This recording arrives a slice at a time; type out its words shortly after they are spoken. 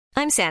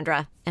I'm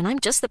Sandra, and I'm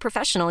just the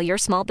professional your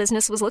small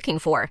business was looking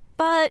for.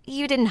 But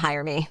you didn't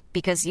hire me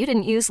because you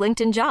didn't use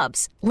LinkedIn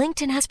Jobs.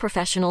 LinkedIn has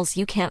professionals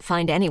you can't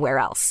find anywhere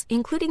else,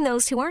 including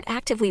those who aren't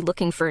actively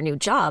looking for a new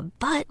job,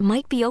 but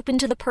might be open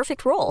to the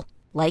perfect role,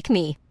 like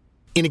me.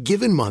 In a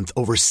given month,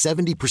 over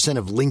 70%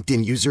 of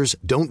LinkedIn users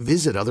don't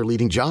visit other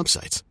leading job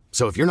sites.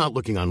 So if you're not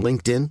looking on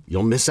LinkedIn,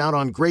 you'll miss out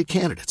on great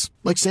candidates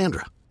like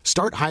Sandra.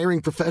 Start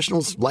hiring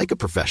professionals like a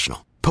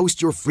professional.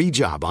 Post your free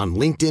job on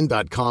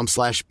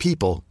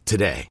linkedin.com/people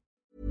today.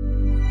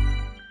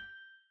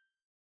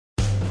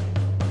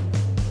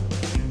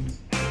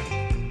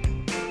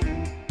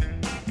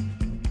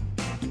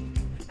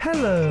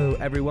 Hello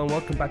everyone,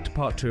 welcome back to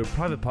part 2 of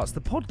Private Parts,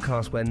 the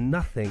podcast where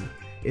nothing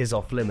is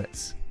off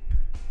limits.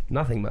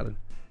 Nothing, Madden.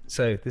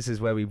 So this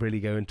is where we really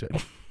go into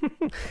it.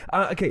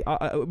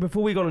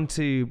 Before we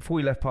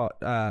left part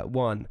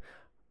 1,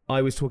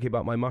 I was talking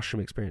about my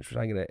mushroom experience, which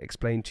I'm going to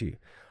explain to you.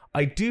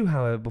 I do,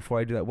 however, before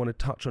I do that, want to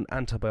touch on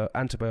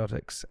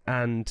antibiotics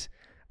and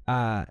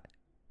that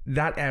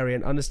area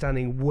and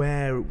understanding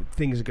where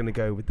things are going to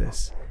go with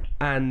this.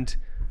 And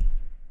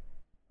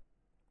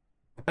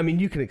I mean,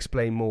 you can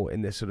explain more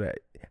in this sort of.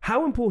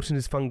 How important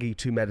is fungi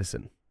to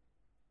medicine?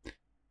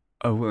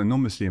 Oh, well,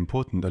 enormously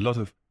important. A lot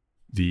of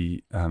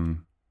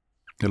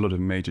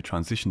major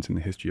transitions in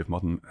the history of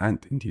modern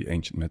and indeed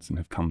ancient medicine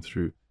have come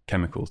through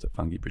chemicals that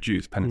fungi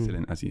produce.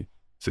 Penicillin, as you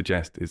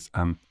suggest, is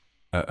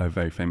a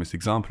very famous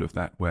example of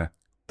that, where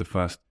the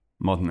first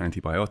modern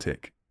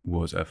antibiotic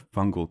was a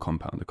fungal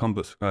compound, a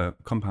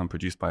compound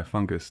produced by a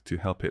fungus to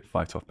help it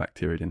fight off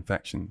bacterial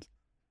infections,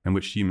 and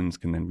which humans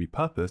can then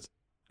repurpose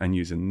and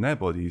use in their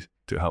bodies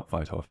to help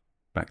fight off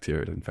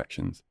bacterial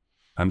infections.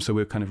 So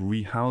we're kind of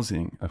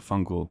rehousing a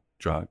fungal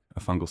drug,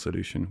 a fungal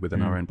solution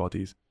within our own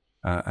bodies,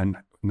 and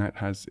that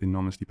has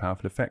enormously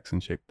powerful effects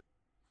and shaped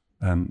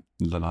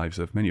the lives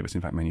of many of us. In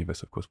fact, many of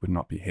us, of course, would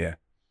not be here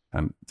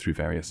through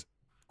various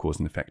cause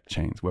and effect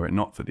chains were it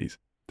not for these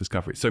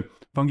discoveries. So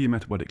fungi are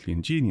metabolically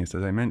ingenious,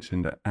 as I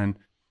mentioned, and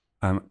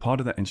part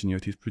of that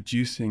ingenuity is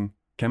producing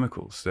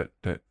chemicals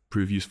that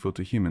prove useful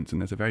to humans.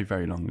 And there's a very,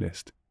 very long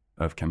list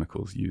of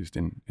chemicals used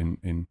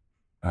in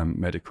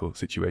medical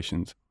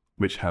situations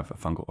which have a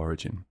fungal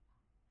origin.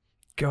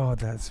 God,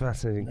 that's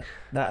fascinating.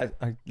 That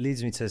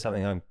leads me to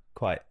something I'm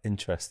quite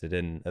interested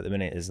in at the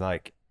minute, is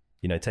like,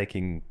 you know,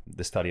 taking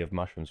the study of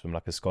mushrooms from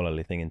like a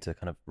scholarly thing into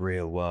kind of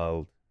real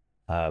world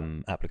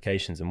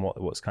applications, and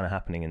what's kind of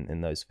happening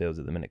in those fields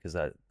at the minute, because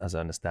as I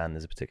understand,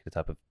 there's a particular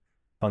type of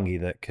fungi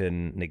that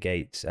can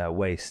negate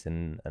waste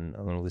and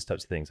all these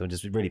types of things. So I'm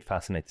just really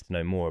fascinated to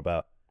know more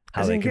about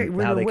how they can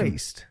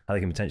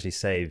potentially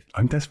save.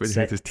 I'm desperate to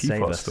hear this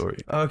TPOS story.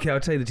 Okay, I'll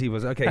tell you the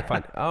TPOS. Okay,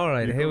 fine. All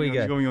right, here we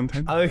go. Going on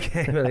 10?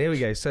 Okay, well, here we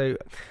go. So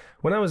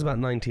when I was about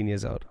 19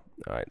 years old,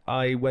 all right,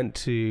 I went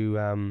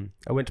to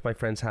my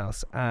friend's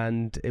house,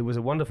 and it was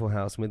a wonderful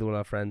house with all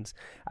our friends,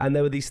 and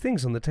there were these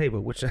things on the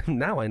table, which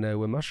now I know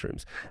were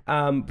mushrooms,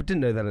 but didn't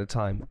know that at the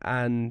time.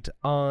 And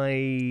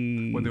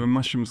there were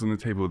mushrooms on the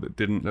table that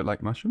didn't look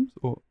like mushrooms,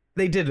 or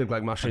they did look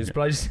like mushrooms,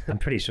 but I'm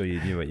pretty sure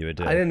you knew what you were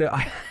doing. I don't know.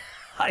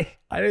 I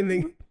don't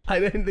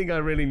think I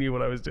really knew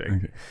what I was doing,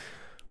 okay.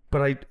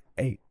 But I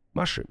ate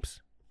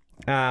mushrooms,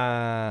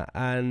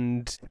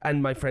 and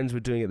my friends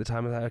were doing it at the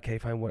time. I was like, okay,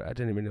 fine. I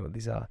don't even know what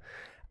these are.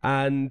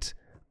 And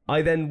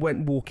I then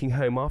went walking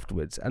home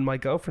afterwards, and my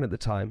girlfriend at the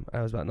time,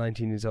 I was about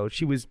 19 years old,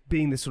 she was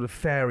being this sort of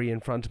fairy in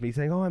front of me,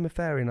 saying, oh, I'm a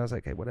fairy. And I was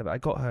like, okay, whatever. I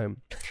got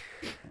home,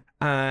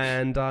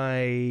 and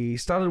I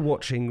started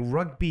watching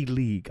Rugby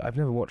League. I've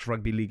never watched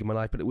Rugby League in my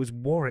life, but it was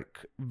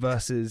Warwick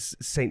versus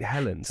St.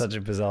 Helens. Such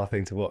a bizarre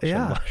thing to watch.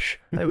 Yeah,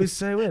 it was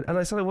so weird. And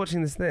I started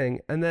watching this thing,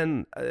 and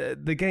then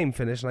the game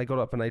finished, and I got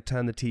up and I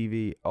turned the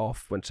TV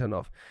off. When it turned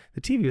off, the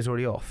TV was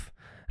already off.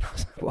 And I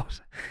was like,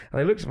 what?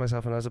 And I looked at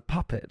myself, and I was a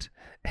puppet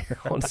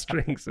on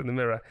strings in the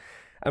mirror.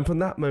 And from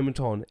that moment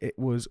on, it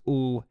was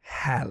all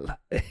hell.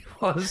 It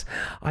was,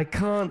 I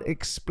can't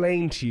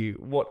explain to you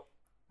what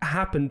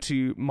happened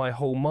to my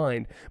whole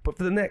mind. But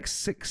for the next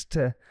 6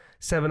 to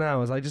 7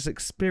 hours, I just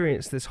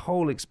experienced this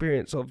whole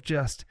experience of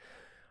just,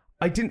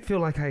 I didn't feel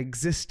like I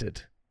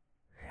existed.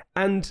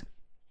 And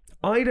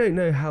I don't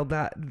know how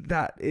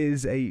that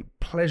is a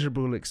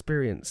pleasurable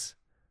experience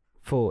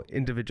for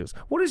individuals.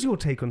 What is your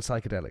take on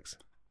psychedelics?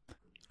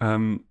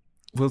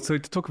 Well, so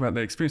to talk about the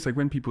experience, like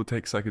when people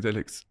take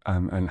psychedelics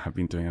and have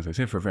been doing, as I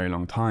say, for a very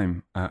long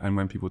time, and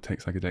when people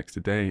take psychedelics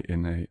today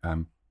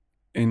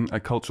in a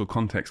cultural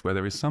context where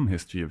there is some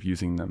history of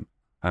using them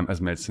as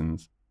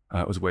medicines,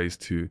 as ways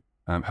to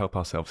help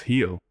ourselves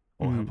heal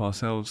or help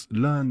ourselves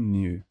learn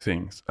new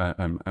things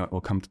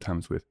or come to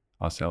terms with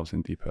ourselves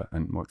in deeper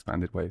and more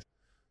expanded ways,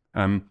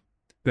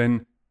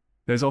 then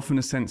there's often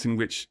a sense in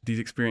which these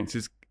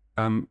experiences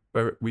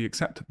where we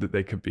accept that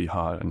they could be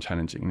hard and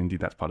challenging, and indeed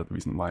that's part of the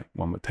reason why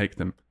one would take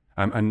them,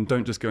 and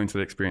don't just go into the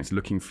experience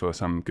looking for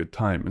some good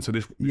time. And so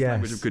this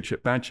language of good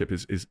ship, bad ship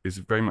is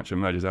very much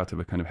emerges out of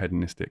a kind of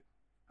hedonistic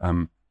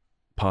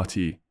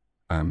party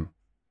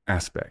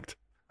aspect.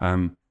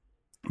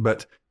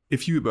 But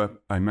if you were,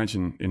 I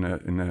imagine, in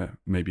a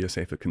maybe a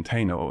safer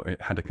container, or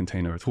it had a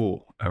container at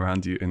all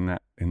around you in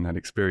that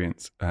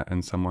experience,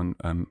 and someone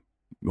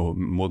or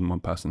more than one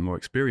person more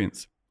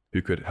experienced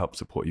who could help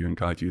support you and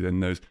guide you, then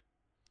those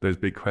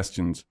big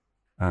questions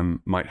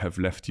might have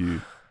left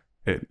you.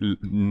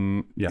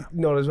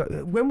 Not as well.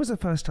 When was the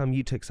first time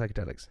you took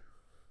psychedelics?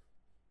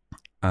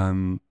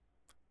 Do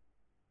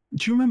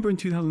you remember in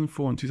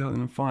 2004 and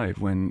 2005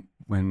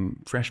 when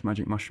fresh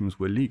magic mushrooms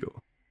were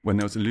legal? When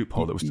there was a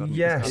loophole that was suddenly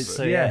discovered?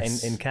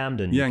 So in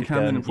Camden. Yeah, in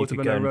Camden and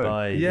Portobello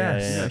Road.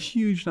 Yes.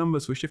 Huge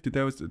numbers were shifted.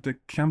 There was the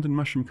Camden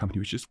Mushroom Company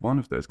was just one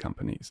of those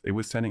companies. It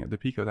was selling at the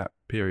peak of that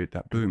period,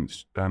 that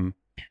booms,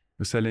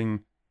 was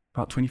selling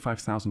about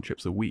 25,000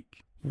 trips a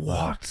week.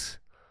 What?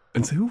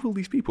 And so who were all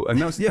these people?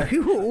 And that was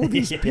who were all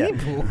these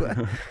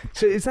people?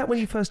 So is that when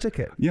you first took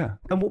it? Yeah.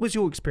 And what was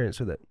your experience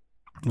with it?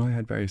 Well, I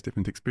had various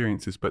different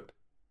experiences, but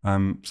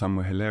some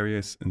were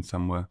hilarious and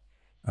some were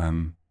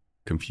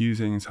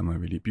confusing, some were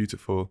really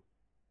beautiful.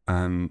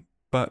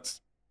 But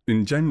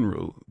in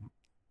general,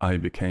 I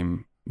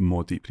became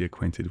more deeply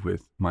acquainted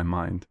with my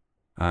mind,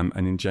 and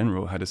in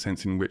general had a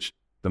sense in which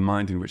the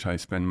mind in which I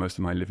spend most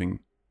of my living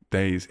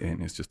days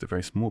in is just a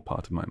very small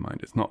part of my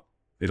mind. It's not.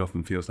 It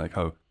often feels like,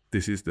 oh,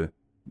 this is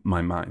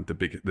my mind,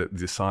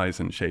 the size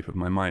and shape of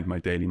my mind, my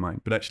daily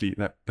mind. But actually,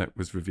 that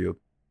was revealed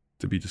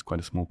to be just quite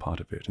a small part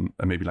of it, and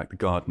maybe like the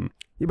garden,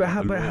 the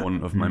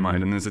lawn of my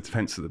mind. And there's a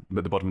fence at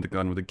the bottom of the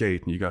garden with a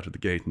gate, and you go out of the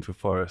gate into a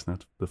forest, and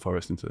out of the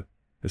forest into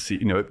a sea.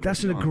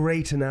 That's a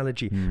great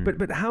analogy.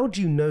 But how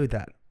do you know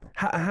that?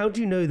 How do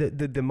you know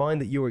that the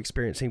mind that you're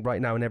experiencing right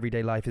now in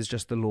everyday life is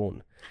just the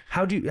lawn?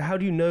 How do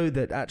you know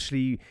that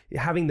actually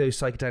having those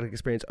psychedelic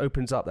experience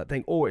opens up that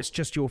thing, or it's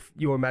just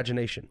your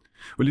imagination?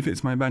 Well, if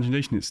it's my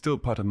imagination, it's still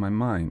part of my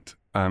mind.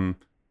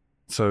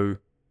 So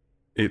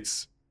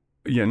it's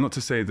not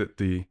to say that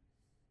the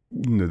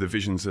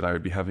visions that I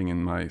would be having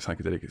in my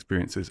psychedelic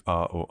experiences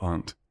are or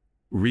aren't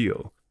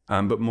real,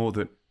 but more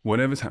that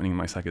whatever's happening in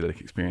my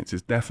psychedelic experience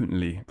is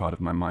definitely part of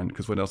my mind,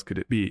 because what else could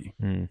it be?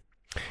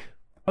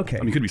 Okay.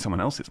 I mean, it could be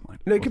someone else's mind.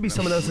 No, it could be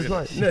someone else's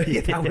mind. No,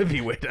 that would be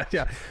weird.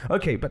 Yeah.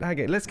 Okay, but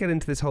okay, let's get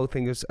into this whole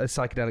thing of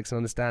psychedelics and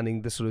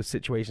understanding the sort of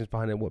situations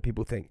behind it and what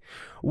people think.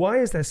 Why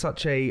is there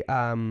such a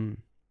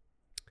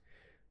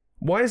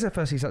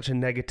firstly such a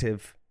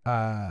negative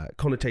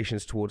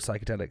connotations towards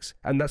psychedelics?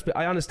 And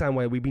I understand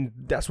why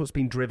that's what's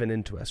been driven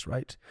into us,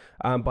 right?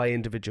 By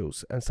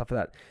individuals and stuff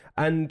like that.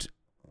 And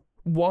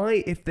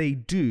why, if they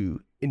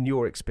do, in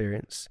your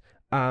experience,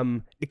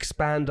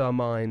 expand our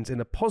minds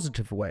in a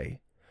positive way,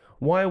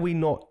 why are we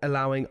not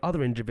allowing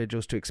other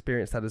individuals to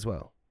experience that as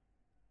well?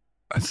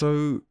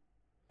 So,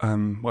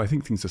 I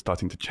think things are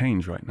starting to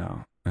change right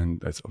now.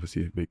 And there's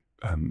obviously a big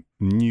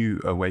new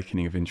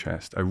awakening of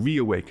interest, a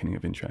reawakening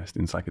of interest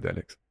in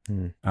psychedelics.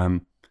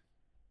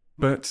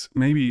 But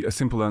maybe a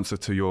simple answer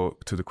to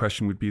the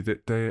question would be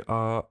that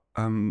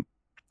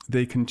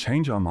they can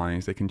change our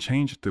minds. They can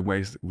change the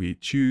ways that we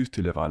choose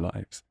to live our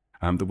lives,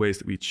 the ways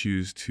that we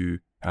choose to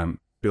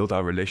build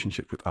our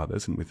relationship with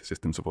others and with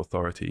systems of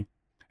authority,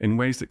 in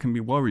ways that can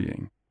be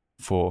worrying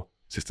for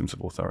systems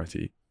of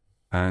authority.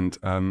 And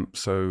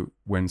so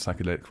when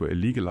psychedelics were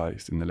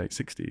illegalized in the late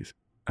 60s,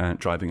 and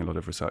driving a lot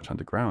of research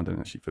underground and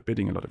actually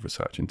forbidding a lot of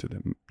research into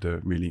the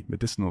really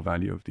medicinal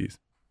value of these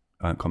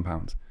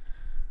compounds,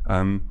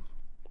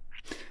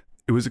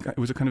 it was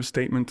a kind of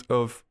statement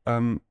of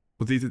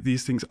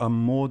these things are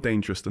more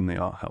dangerous than they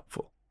are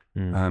helpful.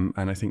 And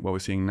I think what we're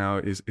seeing now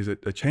is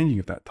a changing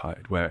of that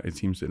tide, where it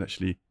seems that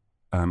actually,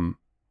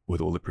 with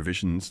all the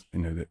provisions,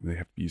 that they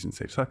have to be used in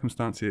safe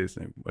circumstances,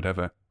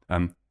 whatever,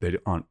 they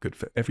aren't good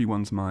for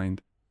everyone's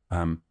mind,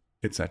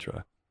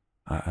 etc.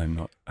 I'm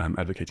not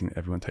advocating that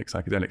everyone takes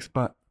psychedelics,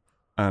 but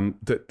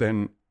that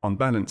then, on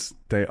balance,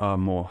 they are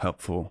more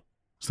helpful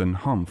than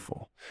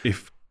harmful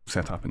if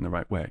set up in the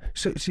right way.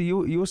 So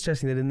you're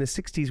suggesting that in the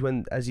 60s,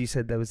 when, as you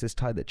said, there was this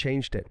tide that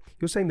changed it,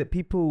 you're saying that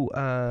people,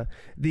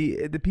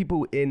 the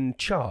people in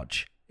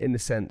charge, in a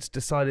sense,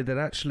 decided that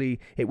actually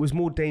it was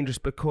more dangerous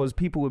because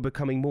people were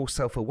becoming more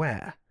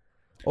self-aware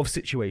of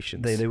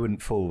situations. They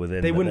wouldn't fall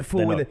within. They wouldn't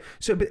fall within.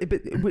 So, but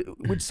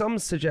would some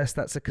suggest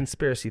that's a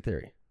conspiracy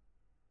theory?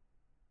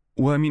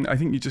 Well, I mean, I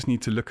think you just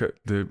need to look at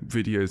the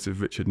videos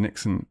of Richard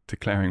Nixon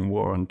declaring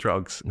war on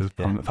drugs as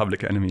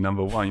public enemy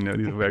number one.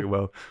 These are very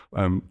well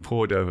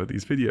poured over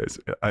these videos.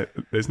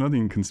 There's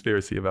nothing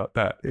conspiracy about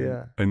that,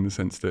 in the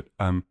sense that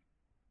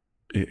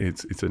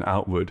it's an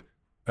outward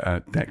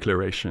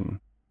declaration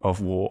of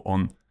war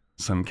on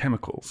some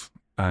chemicals,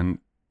 and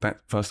that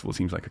first of all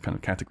seems like a kind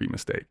of category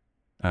mistake.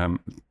 And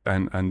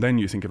then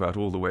you think about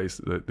all the ways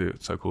that the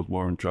so-called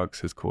war on drugs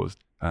has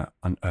caused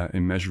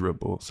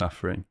immeasurable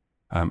suffering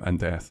and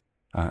death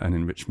and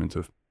enrichment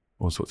of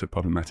all sorts of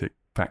problematic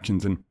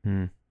factions, and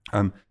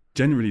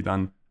generally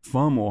done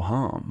far more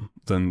harm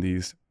than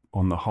these,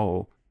 on the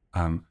whole,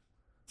 most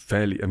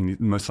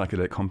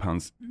psychedelic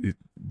compounds,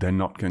 they're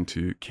not going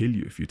to kill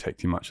you if you take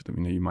too much of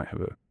them. You might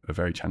have a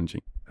very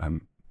challenging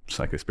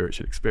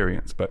psychospiritual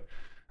experience, but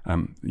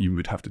you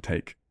would have to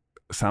take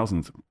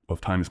thousands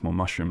of times more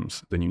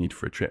mushrooms than you need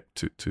for a trip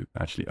to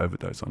actually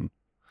overdose on.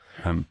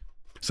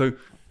 So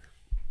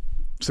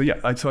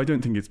I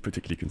don't think it's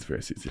particularly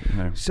conspiracy theory.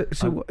 No.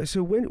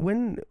 So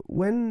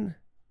when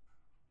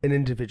an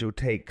individual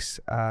takes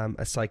a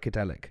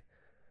psychedelic,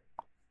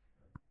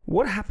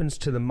 what happens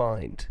to the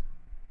mind?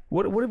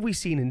 What have we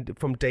seen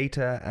from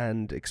data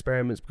and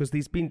experiments? Because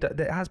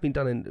that has been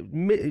done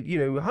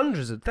in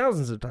hundreds of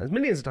thousands of times,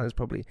 millions of times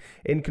probably,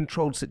 in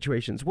controlled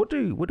situations. What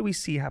do we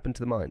see happen to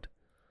the mind?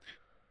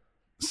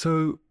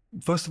 So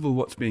first of all,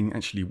 what's being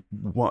actually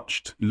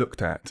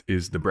looked at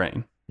is the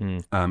brain.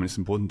 It's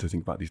important to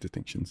think about these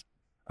distinctions.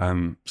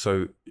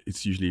 So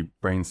it's usually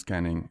brain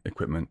scanning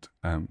equipment,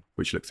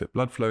 which looks at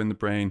blood flow in the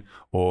brain,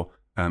 or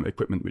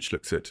equipment which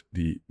looks at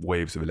the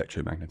waves of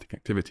electromagnetic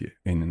activity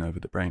in and over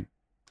the brain.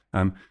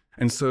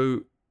 And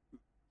so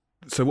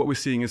what we're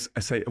seeing is,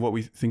 what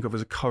we think of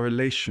as a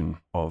correlation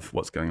of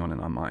what's going on in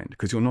our mind,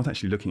 because you're not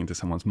actually looking into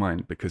someone's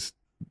mind, because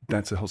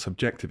that's a whole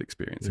subjective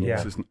experience, and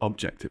this is an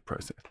objective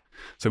process.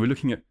 So we're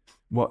looking at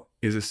what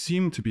is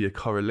assumed to be a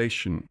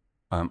correlation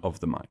of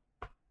the mind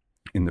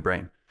in the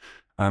brain.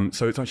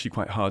 So it's actually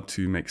quite hard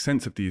to make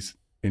sense of these,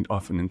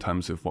 often in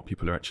terms of what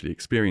people are actually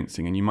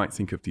experiencing. And you might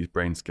think of these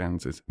brain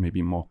scans as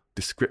maybe more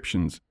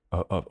descriptions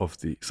of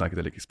the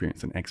psychedelic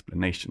experience than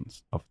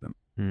explanations of them.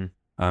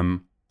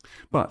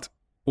 But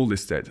all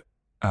this said,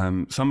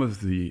 some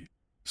of the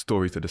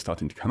stories that are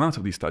starting to come out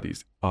of these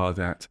studies are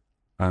that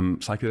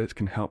psychedelics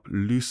can help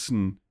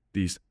loosen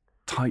these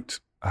tight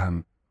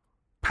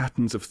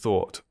patterns of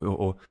thought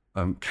or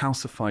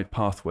calcified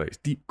pathways,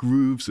 deep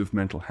grooves of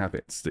mental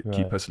habits that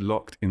keep us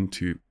locked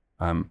into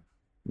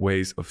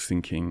ways of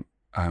thinking,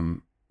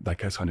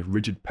 like a kind of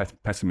rigid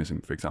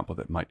pessimism, for example,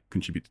 that might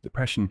contribute to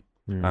depression,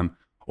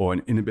 or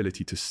an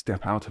inability to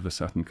step out of a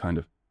certain kind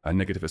of a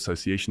negative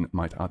association that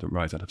might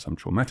arise out of some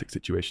traumatic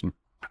situation,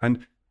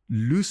 and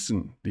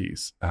loosen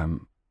these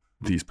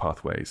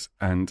pathways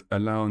and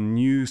allow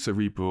new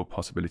cerebral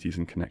possibilities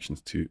and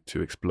connections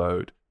to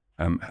explode,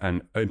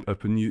 and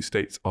open new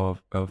states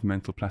of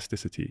mental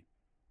plasticity.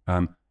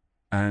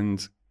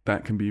 And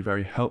that can be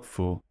very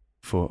helpful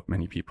for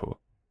many people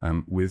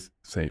with,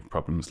 say,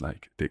 problems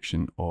like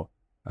addiction or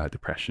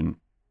depression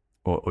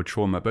or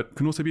trauma, but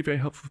can also be very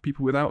helpful for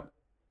people without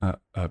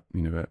a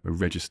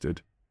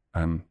registered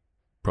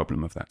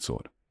problem of that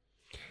sort.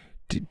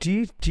 Do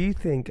you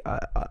think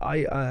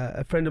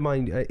a friend of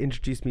mine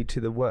introduced me to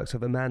the works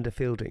of Amanda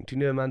Fielding? Do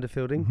you know Amanda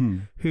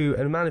Fielding? And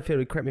Amanda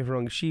Fielding, correct me if I'm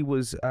wrong, she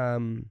was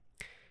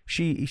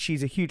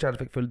she's a huge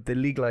advocate for the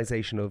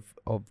legalization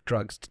of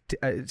drugs,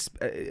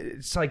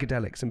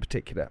 psychedelics in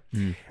particular.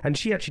 And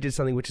she actually did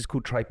something which is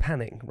called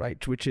tripanning,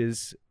 right? Which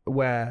is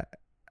where,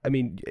 I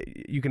mean,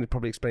 you can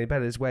probably explain it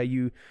better, is where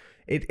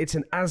it's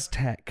an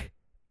Aztec.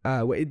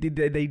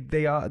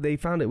 They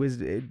found it was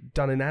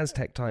done in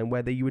Aztec time,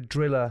 where you would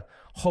drill a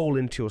hole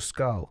into your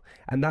skull,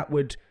 and that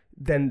would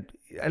then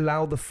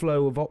allow the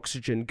flow of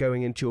oxygen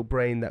going into your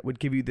brain that would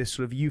give you this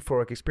sort of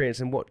euphoric experience.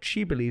 And what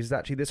she believes is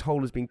actually this hole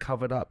has been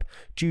covered up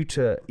due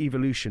to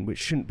evolution, which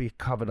shouldn't be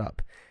covered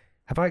up.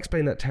 Have I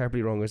explained that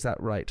terribly wrong? Is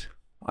that right?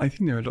 I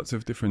think there are lots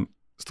of different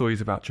stories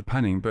about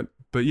trepanning,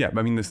 but yeah,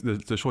 I mean,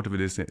 the short of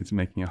it is that it's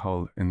making a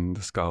hole in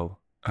the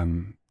skull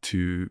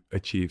to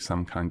achieve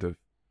some kind of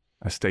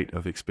a state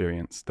of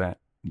experience that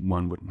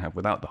one wouldn't have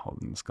without the hole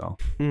in the skull.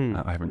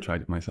 I haven't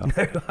tried it myself.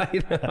 No,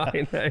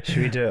 I know. Should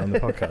we do it on the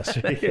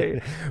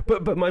podcast?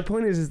 But my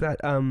point is that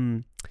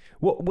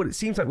what it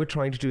seems like we're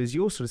trying to do, as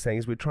you're sort of saying,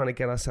 is we're trying to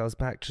get ourselves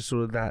back to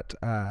sort of that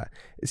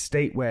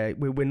state where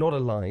we're not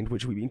aligned,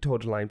 which we've been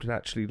told aligned, but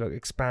actually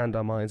expand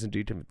our minds and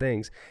do different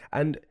things.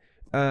 And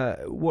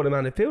what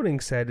Amanda Fielding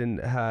said in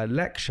her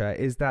lecture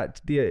is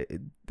that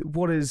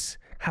what has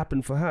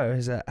happened for her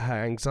is that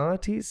her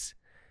anxieties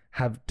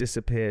have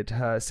disappeared,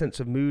 her sense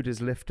of mood is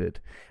lifted.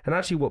 And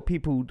actually what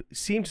people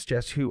seem to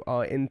suggest who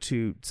are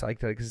into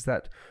psychedelics is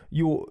that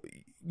you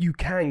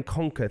can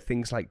conquer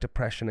things like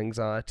depression,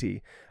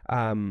 anxiety,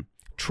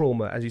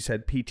 trauma, as you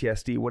said,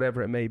 PTSD,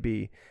 whatever it may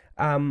be.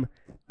 And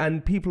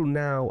people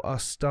now are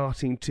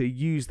starting to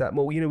use that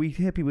more. We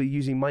hear people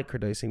using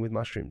microdosing with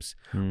mushrooms.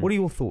 What are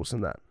your thoughts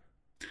on that?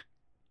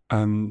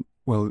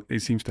 Well, it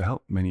seems to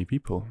help many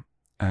people,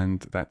 and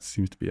that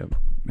seems to be an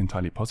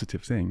entirely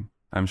positive thing.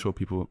 I'm sure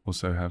people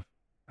also have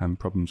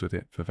problems with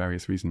it for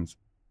various reasons,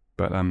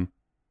 but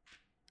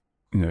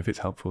if it's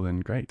helpful, then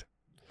great.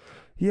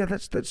 Yeah,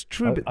 that's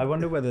true. I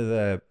wonder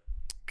whether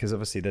because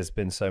obviously there's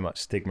been so much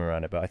stigma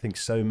around it, but I think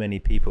so many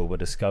people were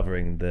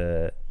discovering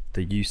the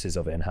uses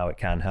of it and how it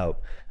can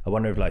help. I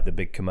wonder if the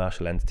big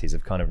commercial entities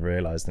have kind of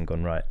realized and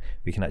gone, right,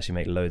 we can actually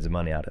make loads of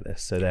money out of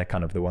this. So they're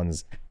kind of the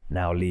ones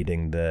now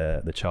leading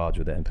the charge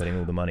with it and putting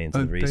all the money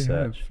into the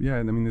research. Yeah,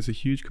 I mean, there's a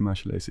huge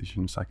commercialization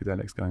of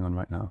psychedelics going on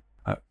right now.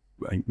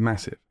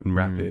 Massive and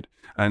rapid,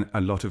 and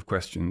a lot of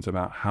questions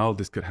about how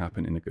this could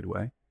happen in a good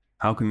way.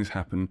 How can this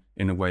happen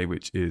in a way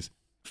which is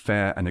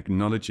fair and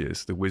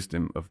acknowledges the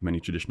wisdom of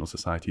many traditional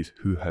societies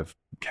who have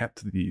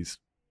kept these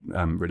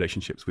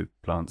relationships with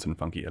plants and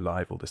fungi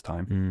alive all this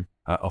time,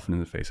 often in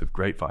the face of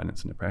great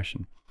violence and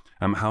oppression.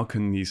 How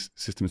can these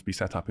systems be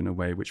set up in a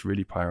way which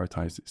really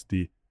prioritizes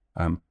the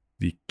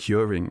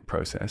curing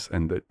process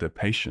and the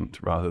patient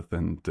rather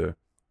than the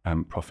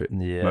profit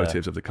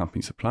motives of the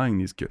company supplying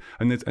these cures?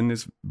 And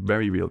there's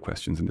very real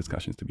questions and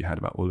discussions to be had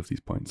about all of these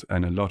points,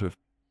 and a lot of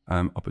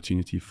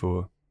opportunity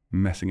for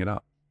messing it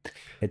up.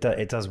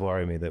 It does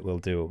worry me that we'll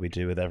do what we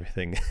do with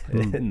everything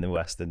in the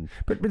West and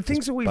but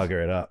things always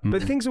bugger it up.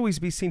 But things always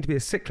seem to be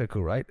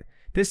cyclical, right?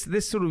 This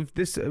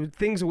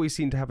things always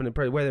seem to happen in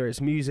whether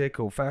it's music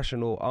or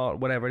fashion or art,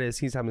 whatever it is,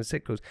 seems to happen in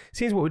cycles.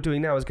 Seems what we're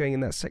doing now is going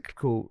in that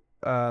cyclical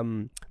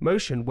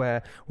motion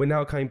where we're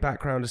now coming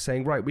back around to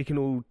saying, right, we can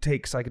all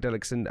take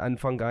psychedelics and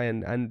fungi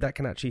and that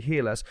can actually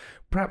heal us.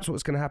 Perhaps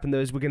what's going to happen though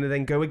is we're going to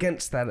then go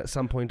against that at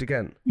some point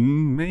again.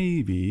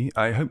 Maybe,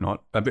 I hope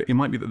not, but it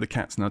might be that the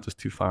cat's now just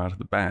too far out of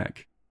the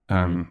bag.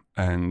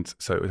 And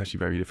so it was actually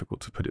very difficult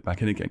to put it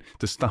back in again,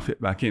 to stuff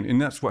it back in. And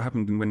that's what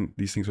happened when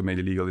these things were made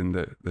illegal in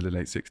the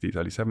late 60s,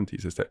 early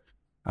 70s, is that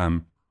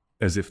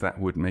as if that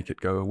would make it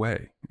go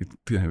away. It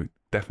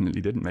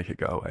definitely didn't make it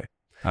go away.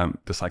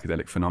 The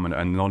psychedelic phenomena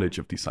and knowledge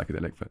of these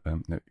psychedelic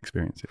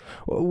experiences.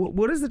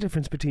 What is the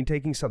difference between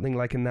taking something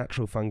like a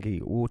natural fungi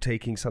or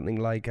taking something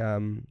like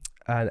an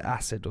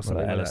acid or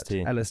something like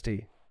LSD?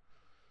 LSD.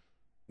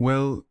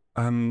 Well,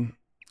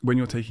 when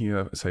you're taking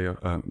a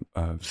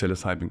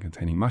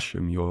psilocybin-containing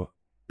mushroom, you're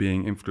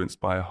being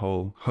influenced by a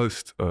whole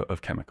host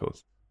of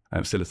chemicals.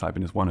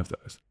 Psilocybin is one of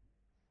those,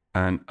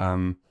 and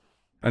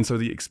so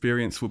the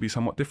experience will be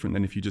somewhat different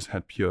than if you just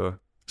had pure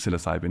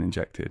psilocybin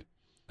injected.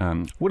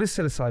 What is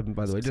psilocybin,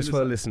 by the way, just for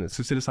our listeners?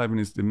 So psilocybin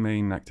is the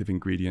main active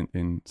ingredient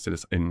in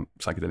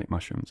psychedelic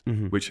mushrooms,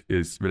 which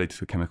is related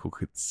to a chemical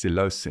called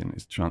psilocin.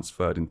 It's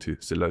transferred into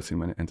psilocin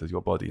when it enters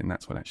your body, and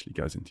that's what actually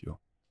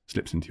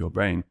slips into your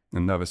brain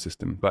and nervous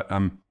system. But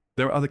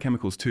there are other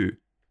chemicals too,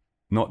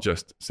 not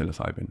just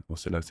psilocybin or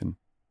psilocin.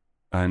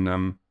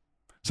 And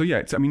so yeah,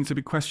 it's a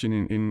big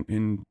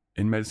question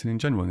in medicine in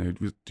general.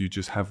 Do you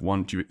just have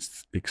one? Do you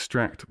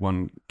extract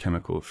one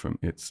chemical from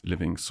its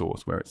living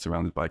source, where it's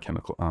surrounded by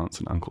chemical aunts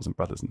and uncles and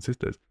brothers and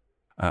sisters,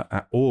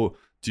 or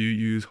do you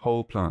use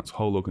whole plants,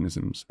 whole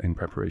organisms in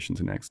preparations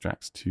and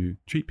extracts to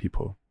treat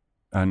people?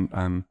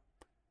 And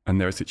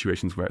there are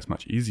situations where it's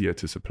much easier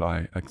to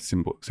supply a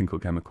single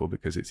chemical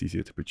because it's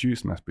easier to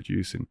mass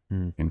produce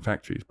in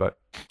factories. But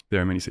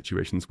there are many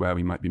situations where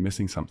we might be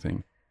missing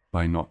something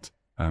by not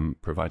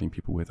providing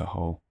people with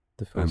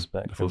the full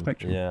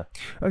spectrum. Yeah.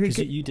 Okay. Because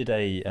you did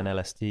an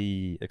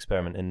LSD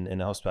experiment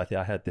in a hospital. I think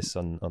I heard this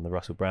on the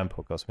Russell Brand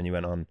podcast when you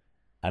went on,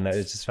 and I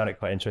just found it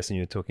quite interesting.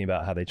 You were talking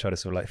about how they try to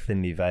sort of like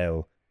thinly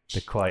veil the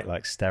quite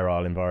like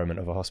sterile environment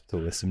of a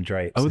hospital with some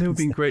drapes. Oh, they were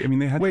being great. I mean,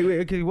 they had. Wait.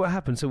 Okay, what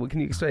happened? So,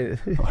 can you explain it?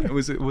 It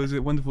was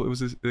wonderful. It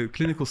was a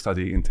clinical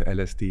study into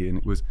LSD, and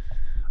it was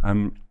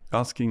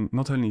asking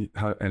not only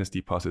how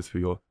LSD passes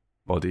through your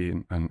body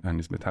and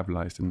is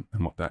metabolized and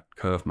what that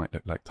curve might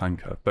look like, time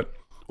curve, but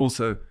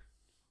also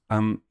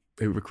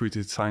it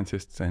recruited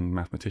scientists and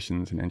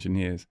mathematicians and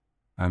engineers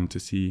to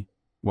see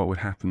what would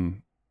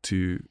happen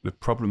to the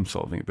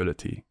problem-solving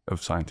ability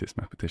of scientists,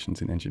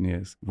 mathematicians, and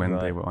engineers when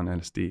they were on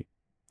LSD.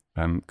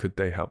 Could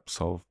this help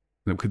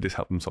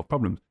them solve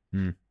problems?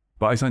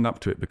 But I signed up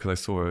to it because I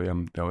saw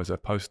there was a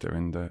poster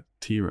in the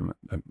tea room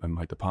at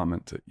my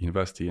department at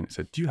university, and it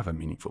said, "Do you have a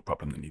meaningful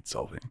problem that needs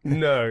solving?"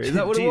 No, is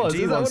that what it was? Do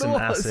you want some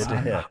acid?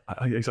 Yeah.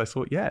 I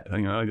thought, yeah,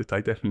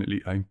 I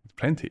definitely,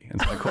 plenty. And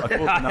so I called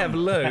I have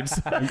loads.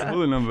 I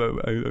called the number.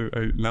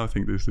 I now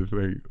think this is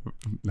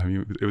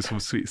it was some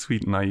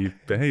sweet, naive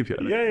behavior.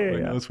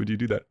 When else would you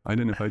do that? I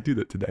don't know if I'd do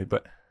that today,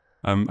 but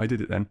I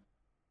did it then.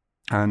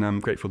 And I'm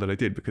grateful that I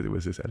did, because it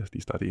was this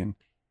LSD study.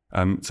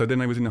 And so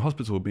then I was in the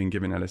hospital being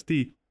given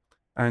LSD,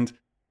 and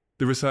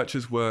the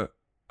researchers were,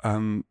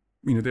 they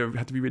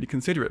had to be really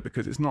considerate,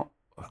 because it's not,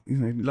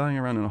 lying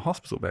around in a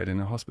hospital bed in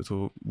a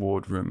hospital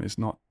ward room is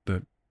not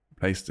the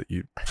place that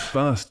you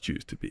first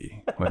choose to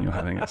be when you're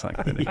having a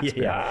psychedelic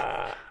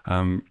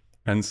experience.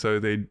 And so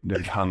they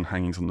hung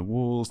hangings on the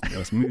walls, there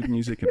was mood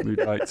music and mood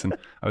lights, and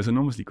I was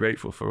enormously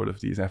grateful for all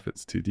of these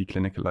efforts to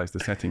declinicalize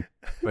the setting.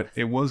 But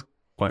it was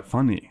quite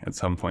funny at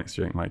some points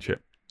during my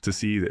trip to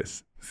see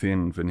this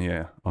thin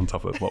veneer on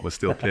top of what was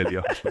still clearly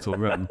a hospital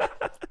room.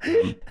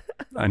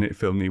 And it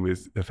filled me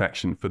with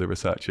affection for the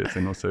researchers,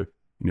 and also,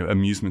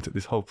 amusement at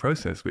this whole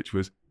process, which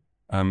was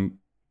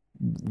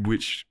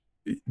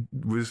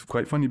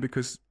quite funny,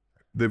 because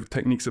the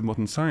techniques of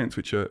modern science,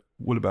 which are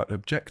all about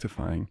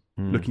objectifying,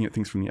 looking at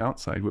things from the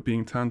outside, were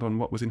being turned on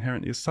what was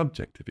inherently a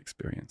subjective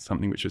experience,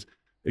 something which was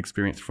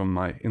experienced from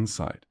my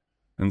inside.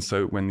 And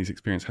so when these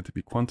experiences had to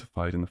be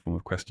quantified in the form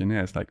of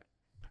questionnaires, like,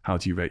 how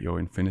do you rate your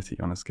infinity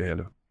on a scale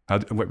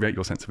of, rate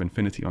your sense of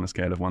infinity on a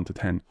scale of 1 to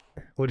 10?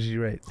 What did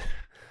you rate?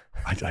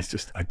 I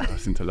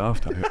burst into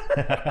laughter.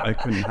 I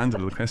couldn't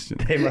handle the question.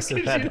 They must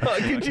have had.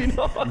 Could you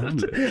not?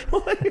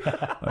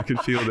 I could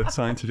feel the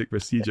scientific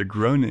procedure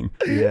groaning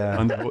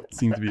under what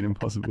seemed to be an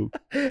impossible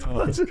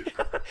task.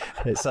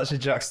 It's such a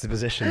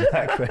juxtaposition,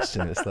 that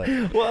question. It's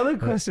like, what other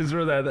questions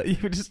were there that you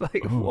were just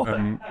like, what?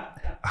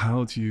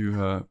 How do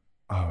you?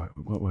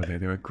 What were they?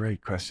 They were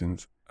great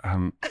questions.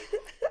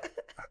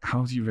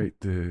 how do you rate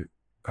the?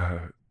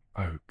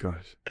 Oh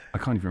gosh, I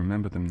can't even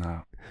remember them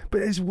now.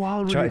 But it's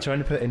wild. Trying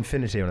to put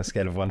infinity on a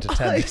scale of 1 to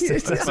 10.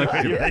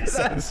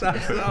 That's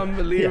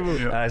unbelievable.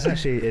 Yeah. It's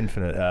actually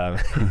infinite.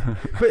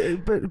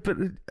 But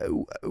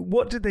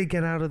what did they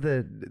get out of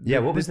the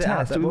what was the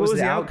test? what was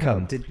the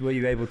outcome? Were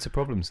you able to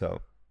problem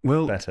solve?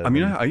 Well, better I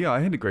mean, than- I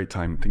had a great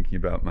time thinking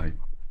about my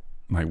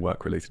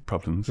work-related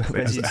problems.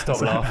 When you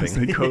stop laughing. As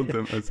they called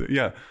them.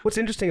 Yeah. What's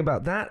interesting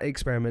about that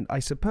experiment, I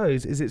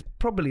suppose, is it's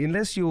probably,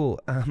 unless you're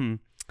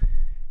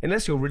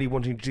really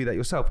wanting to do that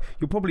yourself,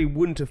 you probably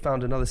wouldn't have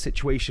found another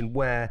situation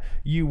where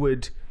you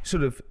would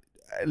sort of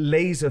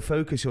laser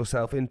focus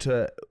yourself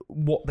into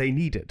what they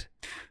needed.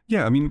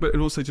 Yeah, I mean, but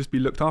it'd also just be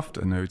looked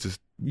after. No, just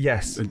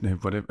Yes.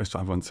 whatever. If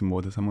I want some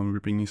water, someone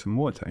would bring me some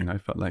water. I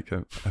felt like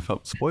I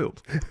felt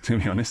spoiled, to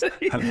be honest.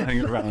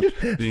 Hanging around,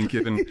 being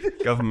given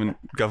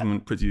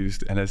government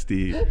produced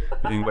LSD,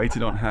 being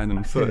waited on hand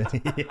and foot.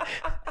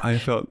 I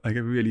felt like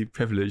a really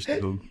privileged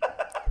little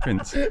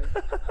prince.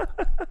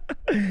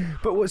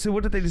 But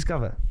what did they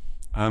discover?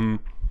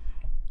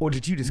 Or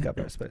did you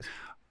discover, I suppose?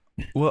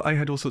 Well, I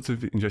had all sorts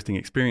of interesting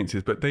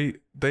experiences, but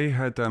they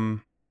had.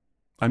 I'm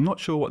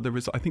not sure what the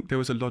result. I think there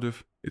was a lot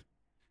of.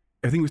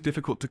 I think it was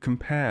difficult to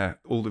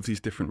compare all of these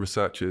different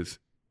researchers'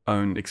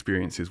 own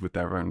experiences with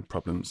their own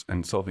problems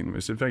and solving them. It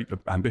was a very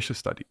ambitious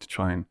study to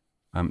try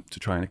and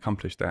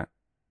accomplish that.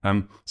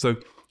 So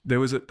there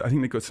was I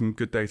think they got some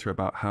good data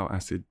about how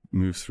acid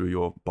moves through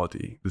your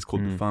body. It's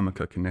called the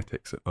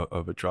pharmacokinetics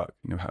of a drug.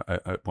 How,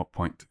 at what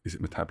point is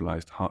it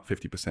metabolized?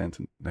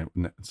 50%,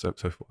 and so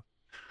forth.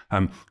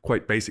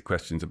 Quite basic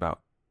questions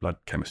about blood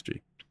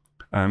chemistry.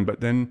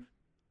 But then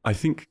I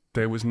think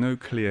there was no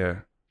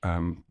clear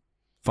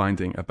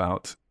finding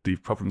about the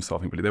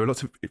problem-solving ability. There were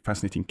lots of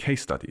fascinating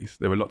case studies.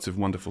 There were lots of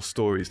wonderful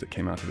stories that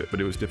came out of it, but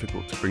it was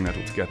difficult to bring that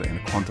all together in a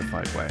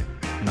quantified way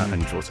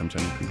and draw some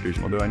general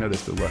conclusion. Although I know they're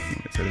still working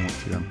on it, so they want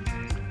to.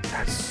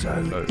 That's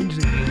so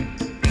interesting.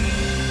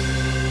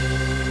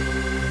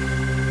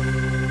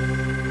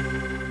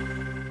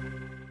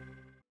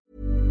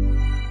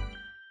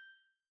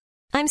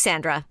 I'm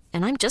Sandra,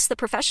 and I'm just the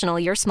professional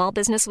your small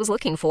business was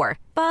looking for.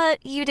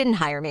 But you didn't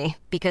hire me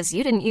because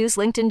you didn't use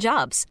LinkedIn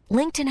Jobs.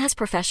 LinkedIn has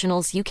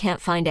professionals you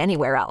can't find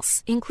anywhere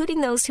else,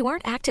 including those who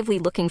aren't actively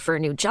looking for a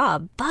new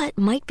job, but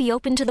might be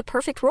open to the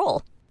perfect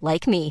role,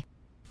 like me.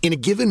 In a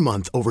given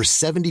month, over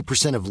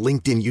 70% of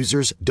LinkedIn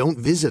users don't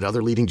visit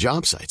other leading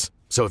job sites.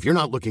 So if you're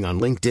not looking on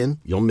LinkedIn,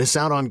 you'll miss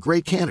out on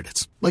great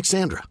candidates like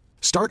Sandra.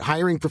 Start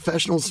hiring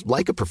professionals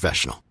like a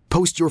professional.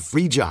 Post your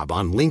free job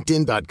on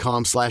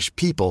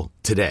linkedin.com/people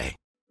today.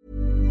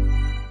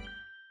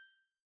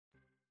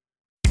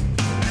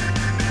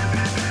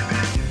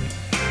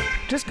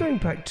 Just going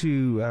back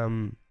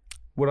to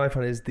what I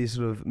find is the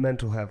sort of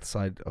mental health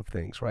side of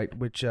things, right?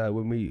 Which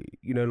when we,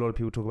 a lot of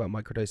people talk about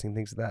microdosing,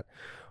 things like that.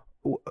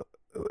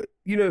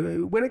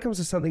 When it comes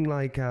to something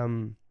like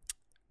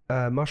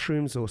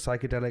mushrooms or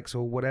psychedelics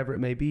or whatever it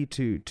may be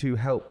to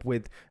help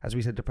with, as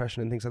we said,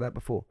 depression and things like that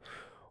before,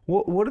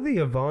 what are the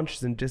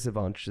advantages and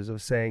disadvantages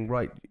of saying,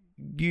 right,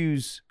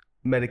 use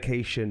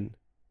medication,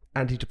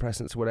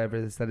 antidepressants, whatever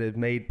it is that is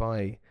made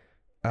by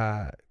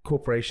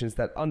corporations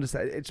that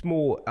understand it's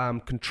more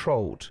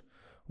controlled,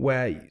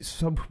 where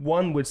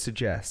one would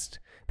suggest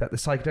that the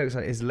psychedelic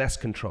side is less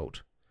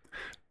controlled?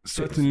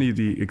 Certainly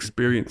the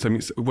experience, I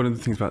mean, one of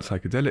the things about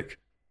psychedelic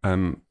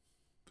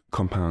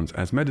compounds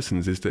as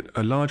medicines is that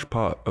a large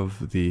part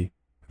of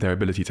their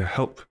ability to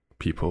help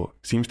people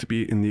seems to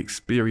be in the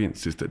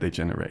experiences that they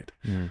generate.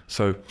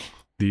 So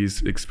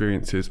these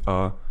experiences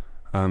are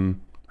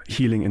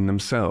healing in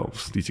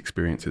themselves. These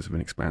experiences of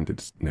an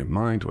expanded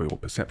mind or your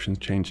perceptions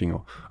changing,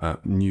 or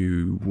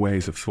new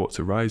ways of thoughts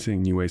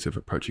arising, new ways of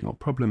approaching all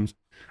problems,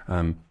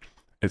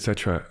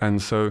 etc.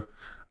 And so,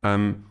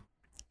 and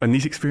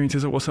these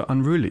experiences are also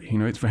unruly.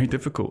 It's very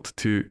difficult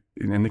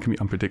and they can be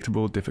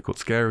unpredictable, difficult,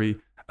 scary,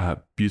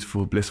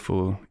 beautiful,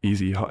 blissful,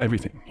 easy, hot,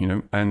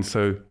 everything, And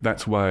so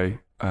that's why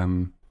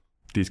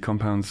these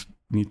compounds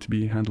need to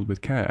be handled with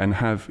care, and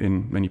have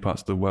in many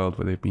parts of the world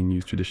where they've been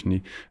used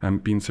traditionally,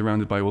 been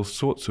surrounded by all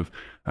sorts of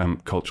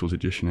cultural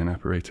tradition and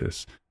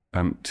apparatus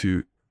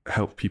to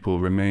help people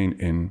remain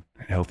in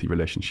a healthy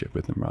relationship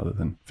with them rather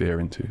than veer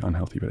into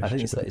unhealthy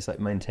relationships. I think it's like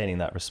maintaining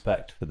that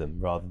respect for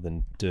them rather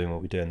than doing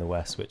what we do in the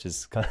West, which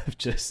is kind of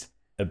just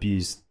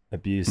abuse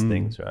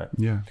things, right?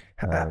 Yeah.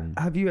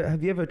 Have you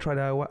ever tried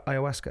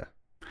ayahuasca?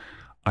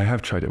 I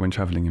have tried it when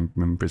traveling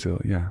in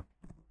Brazil, yeah.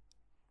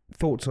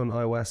 Thoughts on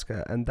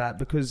ayahuasca and that,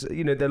 because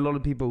there are a lot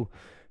of people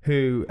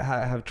who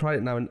have tried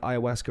it now, and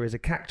ayahuasca is a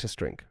cactus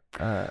drink.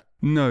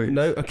 No.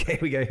 Okay,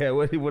 we go here.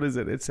 What is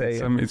it?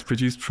 It's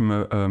produced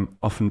from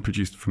often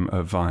produced from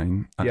a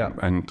vine,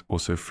 and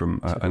also from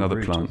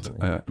another plant,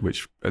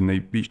 and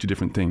they each do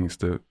different things.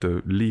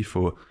 The leaf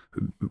or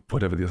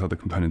whatever this other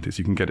component is,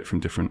 you can get it from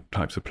different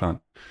types of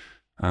plant.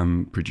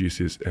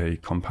 Produces a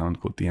compound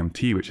called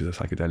DMT, which is a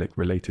psychedelic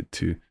related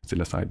to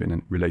psilocybin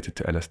and related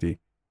to LSD.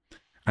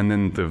 And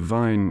then the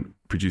vine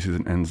produces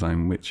an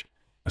enzyme which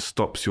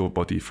stops your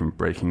body from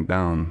breaking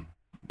down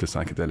the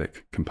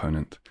psychedelic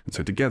component. And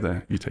so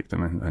together you take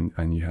them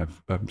and you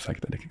have a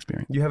psychedelic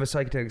experience. You have a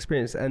psychedelic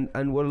experience.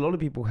 And what a lot of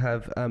people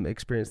have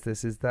experienced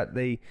this is that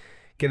they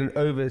get an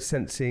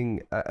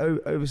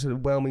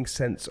overwhelming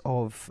sense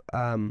of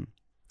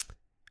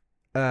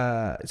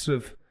sort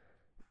of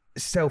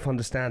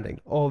self-understanding,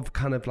 of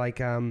kind of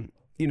like,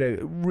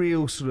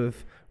 real sort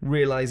of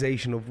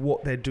realization of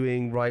what they're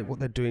doing right, what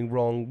they're doing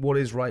wrong, what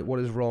is right, what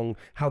is wrong,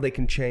 how they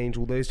can change,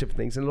 all those different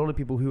things. And a lot of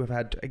people who have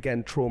had,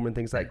 again, trauma and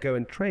things like that go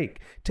and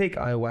take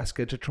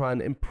ayahuasca to try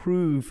and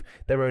improve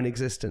their own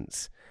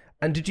existence.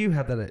 And did you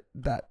have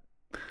that?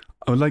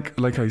 Oh, like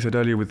I said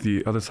earlier with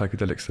the other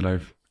psychedelics that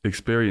I've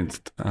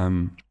experienced,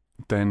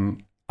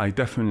 then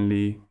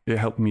it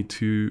helped me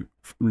to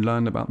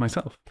learn about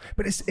myself.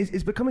 But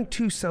it's becoming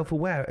too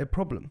self-aware a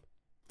problem.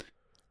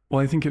 Well,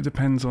 I think it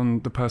depends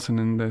on the person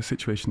and their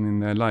situation in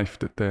their life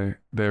that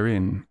they're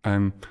in.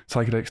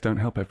 Psychedelics don't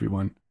help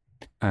everyone,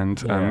 and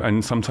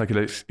some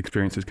psychedelic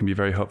experiences can be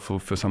very helpful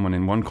for someone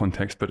in one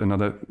context, but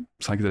another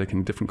psychedelic in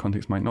a different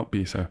context might not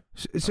be so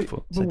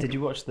helpful. So did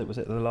you watch was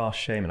it The Last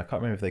Shaman? I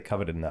can't remember if they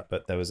covered it in that,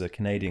 but there was a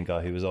Canadian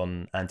guy who was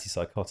on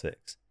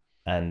antipsychotics,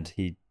 and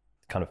he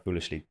kind of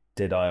foolishly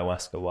did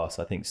ayahuasca whilst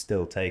I think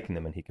still taking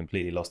them, and he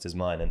completely lost his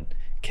mind and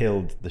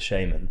killed the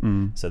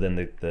shaman. So then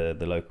the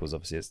locals,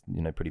 obviously it's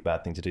pretty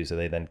bad thing to do, so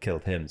they then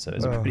killed him. So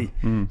it's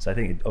so I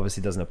think it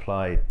obviously doesn't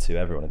apply to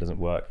everyone. It doesn't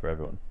work for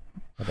everyone,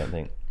 I don't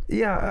think.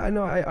 Yeah, I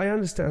know, I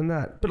understand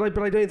that, but I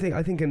don't think,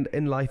 I think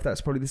in life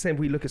that's probably the same. If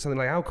we look at something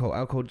like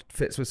alcohol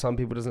fits with some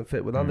people, doesn't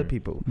fit with other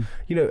people,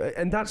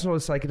 and that's not a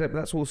psychedelic,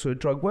 that's also a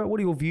drug. What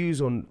are your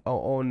views on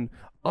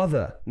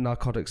other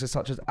narcotics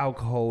such as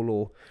alcohol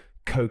or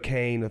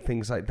cocaine or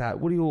things like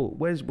that?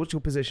 What's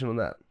your position on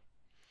that?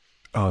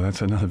 Oh,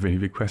 that's another really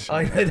big question.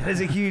 I know, that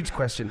is a huge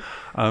question.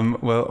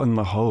 Well, on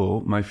the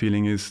whole, my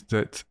feeling is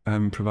that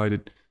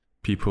provided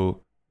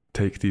people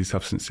take these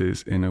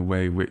substances in a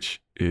way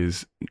which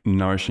is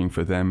nourishing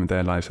for them,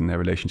 their lives and their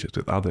relationships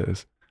with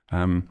others,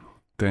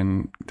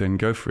 then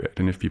go for it.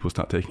 And if people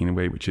start taking in a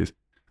way which is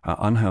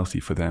unhealthy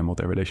for them or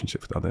their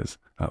relationships with others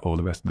or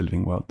the rest of the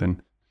living world,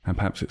 then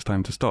perhaps it's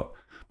time to stop.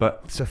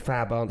 But it's a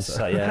fab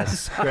answer.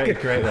 It's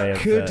great way of...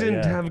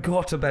 Couldn't have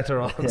got a better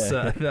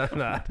answer than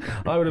that.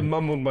 I would have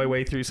mumbled my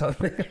way through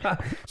something.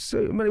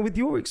 So, Mani, with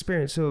your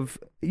experience of,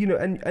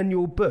 and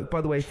your book,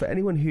 by the way, for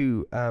anyone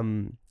who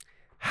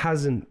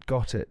hasn't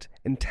got it,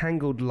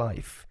 Entangled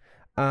Life,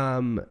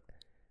 how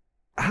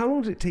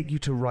long did it take you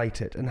to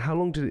write it? And how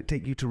long did it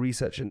take you to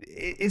research? And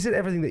is it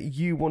everything that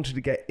you wanted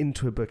to get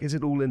into a book? Is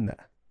it all in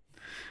there?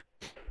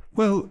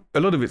 Well, a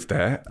lot of it's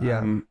there.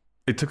 Yeah.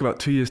 It took about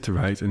 2 years to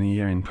write and a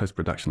year in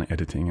post-production, like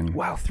editing. And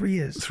wow, 3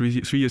 years. 3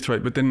 years to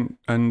write, but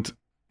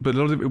a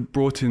lot of it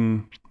brought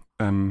in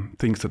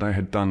things that I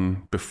had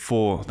done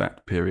before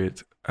that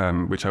period,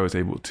 which I was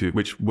able to,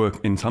 which were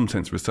in some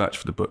sense research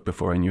for the book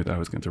before I knew that I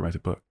was going to write a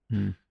book.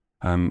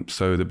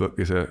 So the book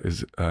is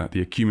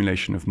the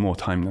accumulation of more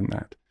time than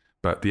that,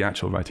 but the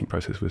actual writing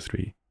process was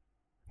 3.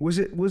 Was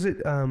it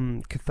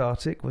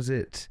cathartic? Was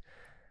it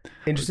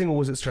interesting, or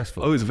was it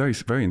stressful? Oh, it was very,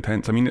 very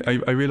intense. I mean,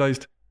 I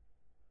realized,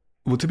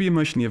 well, to be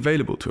emotionally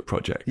available to a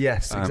project.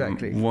 Yes,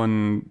 exactly.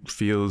 One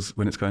feels,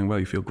 when it's going well,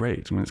 you feel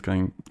great. And when it's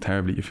going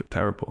terribly, you feel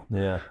terrible.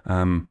 Yeah.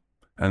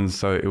 And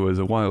so it was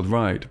a wild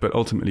ride, but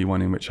ultimately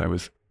one in which I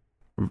was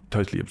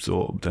totally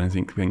absorbed. And I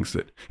think things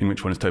in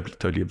which one is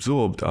totally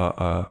absorbed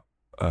are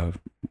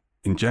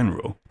in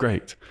general,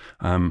 great.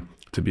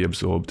 To be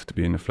absorbed, to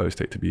be in a flow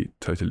state, to be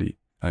totally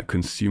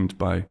consumed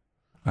by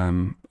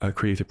a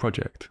creative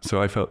project. So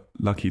I felt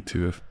lucky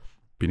to have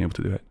been able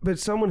to do it. But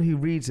someone who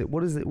reads it,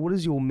 what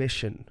is your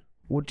mission?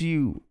 What do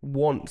you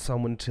want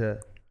someone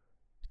to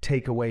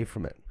take away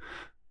from it?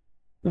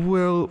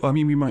 Well, I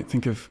mean, we might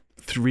think of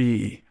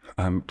 3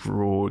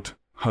 broad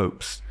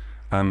hopes.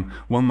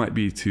 One might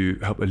be to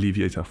help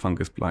alleviate our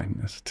fungus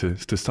blindness, to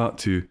start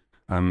to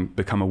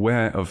become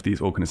aware of these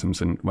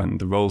organisms and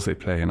the roles they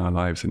play in our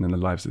lives and in the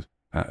lives of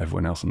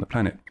everyone else on the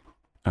planet,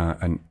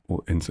 and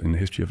in the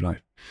history of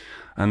life.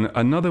 And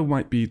another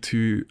might be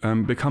to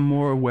become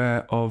more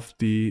aware of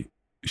the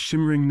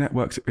shimmering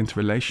networks of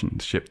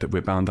interrelationship that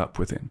we're bound up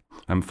within.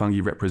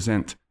 Fungi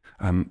represent,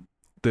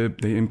 they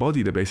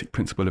embody the basic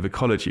principle of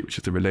ecology, which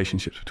is the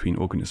relationships between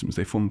organisms.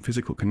 They form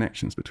physical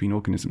connections between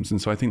organisms.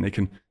 And so I think they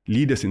can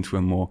lead us into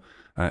a more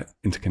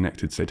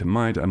interconnected state of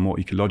mind, a more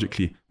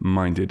ecologically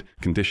minded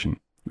condition,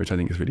 which I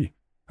think is really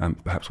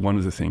perhaps one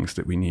of the things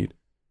that we need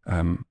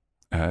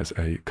as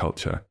a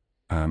culture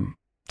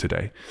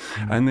today.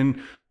 And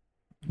then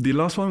the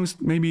last one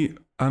was maybe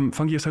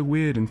fungi are so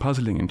weird and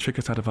puzzling and trick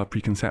us out of our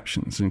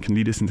preconceptions and can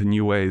lead us into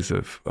new ways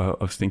of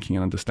thinking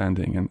and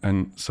understanding.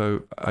 And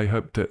so I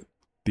hope that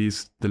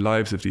the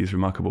lives of these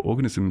remarkable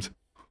organisms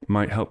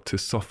might help to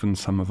soften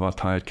some of our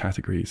tired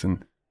categories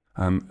and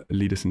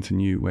lead us into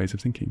new ways of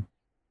thinking.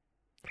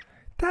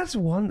 That's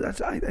one.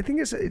 I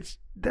think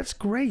that's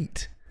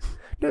great.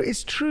 No,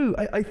 it's true.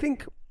 I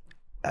think,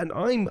 and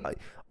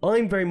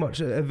I'm very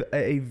much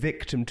a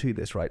victim to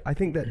this, right? I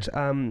think that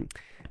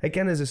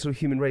again, as a sort of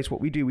human race,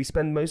 what we do, we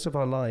spend most of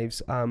our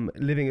lives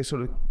living a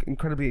sort of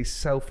incredibly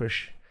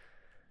selfish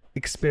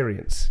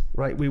experience,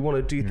 right? We want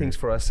to do things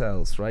for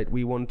ourselves, right?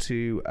 We want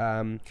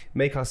to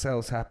make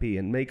ourselves happy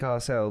and make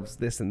ourselves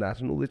this and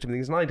that and all these different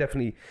things. And I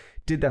definitely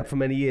did that for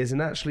many years.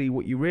 And actually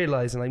what you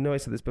realize, and I know I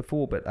said this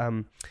before, but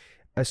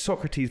as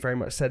Socrates very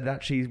much said, that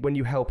actually when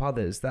you help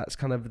others, that's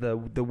kind of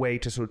the way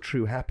to sort of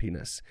true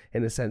happiness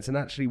in a sense. And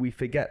actually we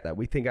forget that.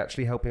 We think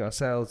actually helping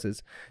ourselves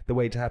is the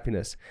way to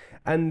happiness.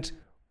 And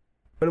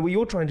what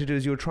you're trying to do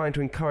is you're trying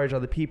to encourage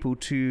other people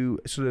to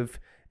sort of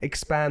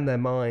expand their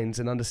minds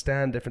and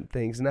understand different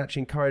things, and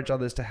actually encourage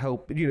others to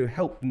help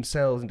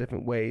themselves in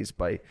different ways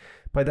by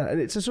that.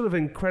 And it's a sort of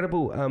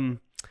incredible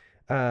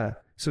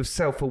sort of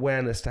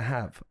self-awareness to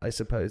have, I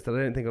suppose, that I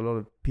don't think a lot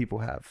of people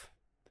have.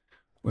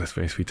 Well, that's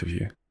very sweet of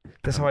you.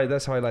 That's how I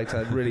like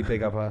to really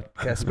big up our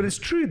guests. But it's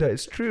true though.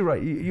 It's true,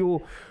 right?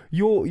 Your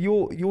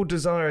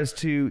desire is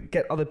to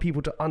get other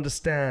people to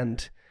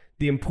understand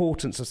the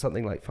importance of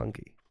something like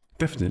fungi.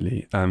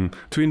 Definitely.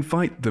 To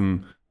invite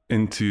them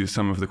into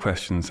some of the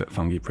questions that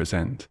fungi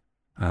present.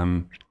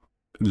 A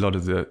lot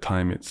of the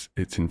time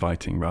it's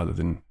inviting rather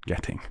than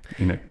getting,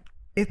 you know.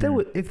 If there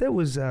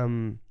was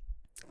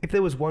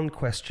one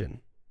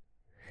question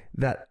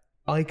that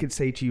I could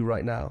say to you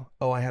right now,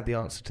 oh, I have the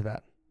answer to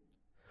that,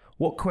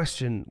 what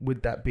question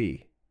would that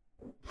be?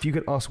 If you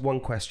could ask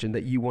one question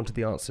that you wanted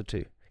the answer to,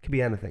 it could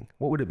be anything,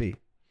 what would it be?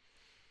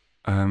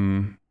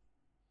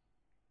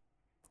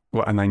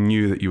 Well, and I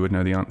knew that you would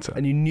know the answer.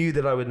 And you knew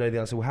that I would know the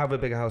answer. Well, however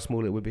big or how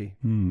small it would be.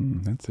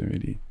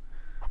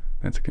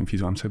 That's a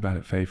confusing one. I'm so bad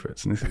at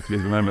favourites. And this is a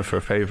moment for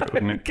a favourite,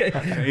 wouldn't it?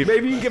 Okay.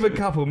 Maybe you can give a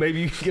couple.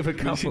 Many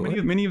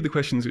of the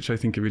questions which I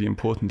think are really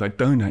important, I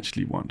don't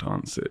actually want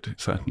answered.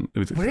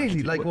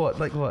 Really? Like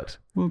what?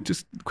 Well,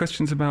 just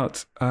questions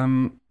about...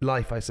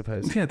 life, I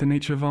suppose. Yeah, the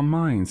nature of our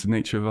minds, the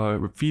nature of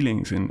our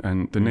feelings,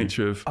 and the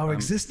nature of... our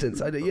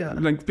existence.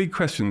 Like big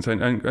questions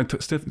and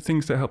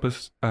things that help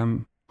us...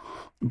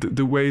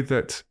 The way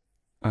that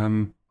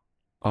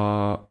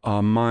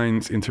our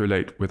minds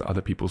interrelate with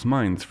other people's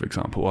minds, for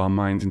example, or our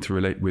minds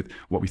interrelate with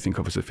what we think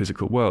of as a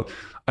physical world.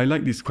 I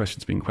like these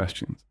questions being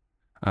questions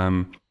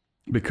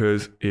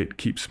because it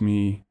keeps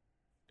me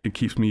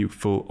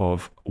full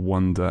of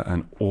wonder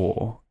and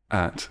awe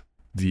at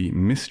the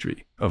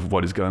mystery of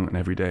what is going on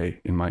every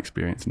day in my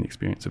experience and the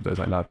experience of those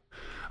I love.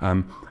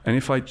 And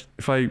if I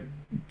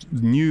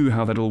knew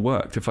how that all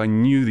worked, if I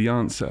knew the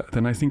answer,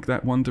 then I think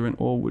that wonder and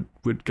awe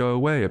would go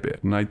away a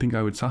bit, and I think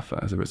I would suffer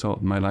as a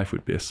result. My life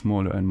would be a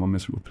smaller and more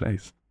miserable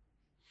place.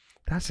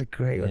 That's a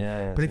great one.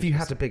 Yeah, but if you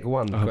had to pick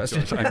one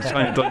question... I'm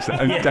trying to dodge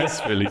that. I'm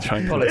desperately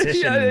trying to...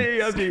 Politician.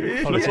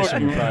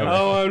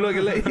 Oh, I'm not going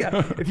to let you...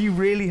 If you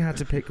really had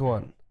to pick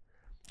one...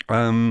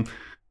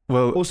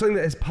 Well, or something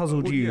that has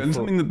puzzled you. And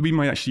something that we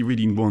might actually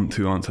really want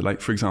to answer.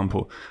 Like, for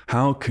example,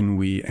 how can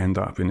we end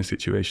up in a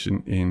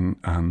situation in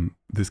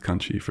this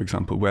country, for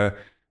example, where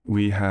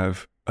we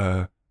have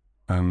a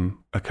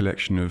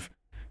collection of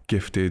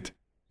gifted,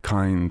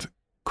 kind,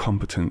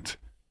 competent,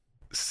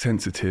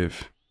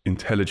 sensitive,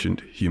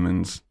 intelligent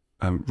humans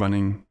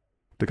running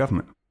the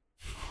government?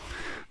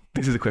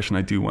 This is a question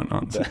I do want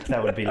answered.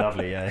 That would be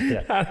lovely,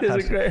 yeah. That is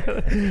a great...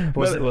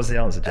 What's the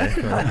answer, Jay?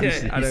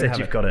 You said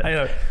you've got it. I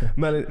know.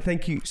 Merlin,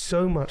 thank you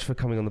so much for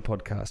coming on the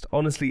podcast.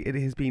 Honestly, it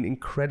has been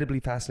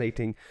incredibly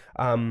fascinating.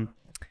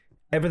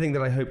 Everything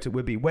that I hoped it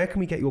would be. Where can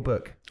we get your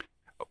book?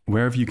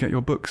 Wherever you get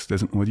your books.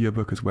 There's an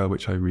audiobook as well,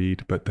 which I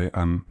read, but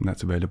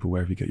that's available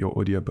wherever you get your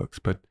audiobooks.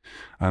 But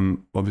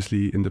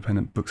obviously,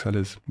 independent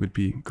booksellers would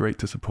be great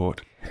to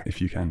support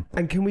if you can.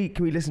 And can we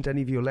listen to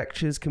any of your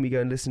lectures? Can we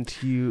go and listen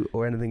to you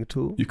or anything at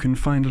all? You can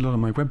find a lot on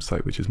my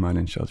website, which is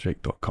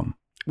merlinsheldrake.com.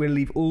 We're going to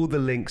leave all the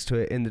links to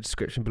it in the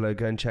description below.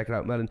 Go and check it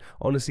out, Merlin.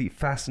 Honestly,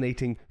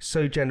 fascinating.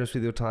 So generous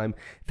with your time.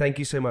 Thank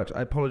you so much.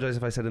 I apologize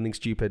if I said anything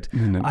stupid.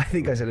 No. I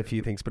think I said a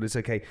few things, but it's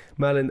okay.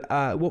 Merlin,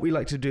 what we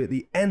like to do at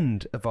the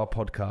end of our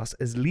podcast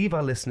is leave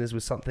our listeners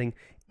with something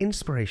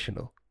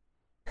inspirational.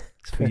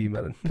 It's for you,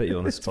 Merlin. Put you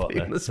on the spot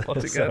there. On the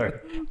spot again.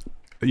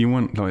 You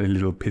want like a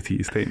little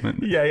pithy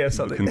statement? Yeah,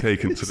 something. You can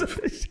take and sort of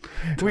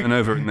turn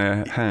over in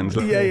their hands.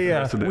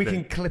 Yeah. We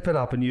can clip it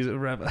up and use it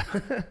forever.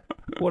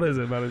 What is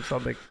it, Merlin?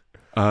 Something.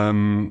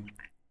 Well,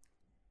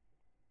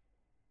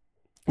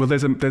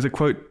 there's a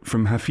quote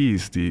from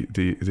Hafiz, the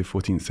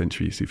 14th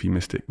century Sufi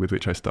mystic, with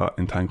which I start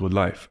Entangled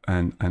Life,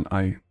 and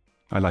I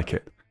like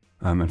it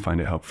and find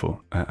it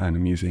helpful and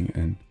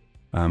amusing,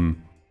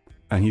 and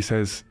he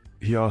says,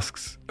 he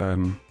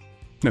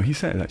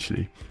said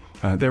actually,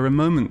 there are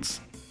moments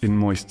in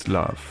moist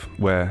love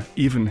where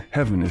even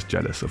heaven is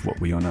jealous of what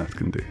we on earth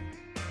can do.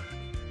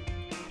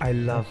 I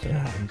love that.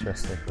 Yeah,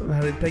 interesting.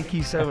 Merlin, thank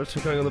you so much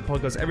for coming on the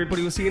podcast.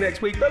 Everybody, we'll see you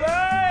next week.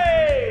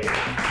 Bye-bye!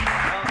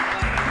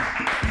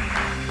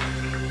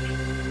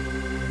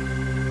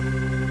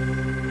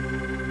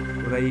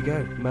 Well, there you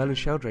go. Merlin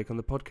Sheldrake on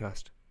the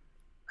podcast.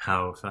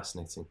 How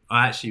fascinating.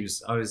 I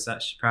was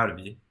actually proud of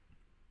you.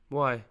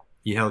 Why?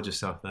 You held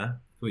yourself there.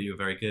 Thought you were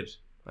very good.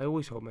 I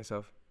always hold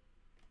myself.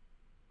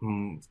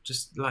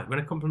 Just like when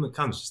a compliment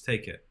comes, just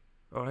take it.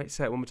 All right,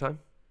 say it one more time.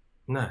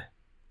 No.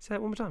 Say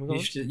it one more time. Go on.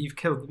 You've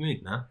killed the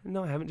mood now.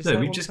 No, I haven't. Just No, say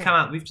it we've one just more come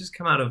time. out. We've just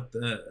come out of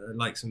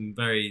like some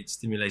very Just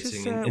stimulating say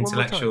it and one more time.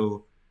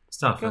 intellectual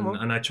stuff, Come on.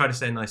 and I try to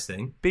say a nice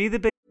thing. Be the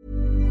big.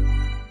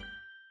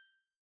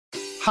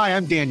 Hi,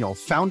 I'm Daniel,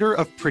 founder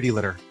of Pretty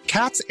Litter.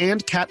 Cats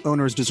and cat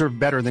owners deserve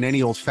better than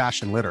any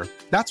old-fashioned litter.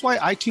 That's why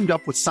I teamed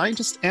up with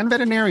scientists and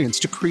veterinarians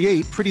to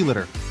create Pretty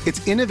Litter.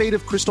 Its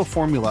innovative crystal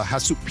formula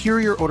has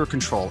superior odor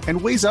control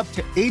and weighs up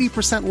to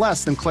 80%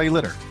 less than clay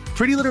litter.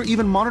 Pretty Litter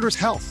even monitors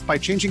health by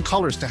changing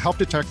colors to help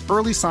detect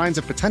early signs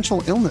of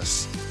potential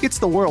illness. It's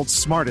the world's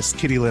smartest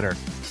kitty litter.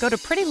 Go to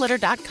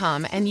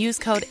prettylitter.com and use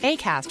code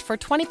ACAST for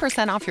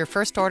 20% off your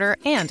first order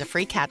and a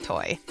free cat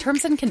toy.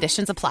 Terms and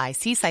conditions apply.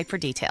 See site for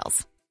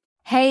details.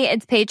 Hey,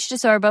 it's Paige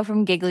DeSorbo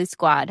from Giggly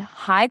Squad.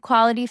 High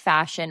quality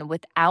fashion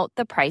without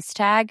the price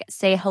tag.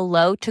 Say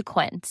hello to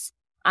Quince.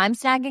 I'm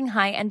snagging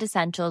high-end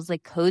essentials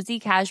like cozy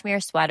cashmere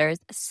sweaters,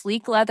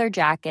 sleek leather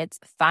jackets,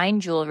 fine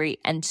jewelry,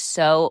 and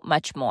so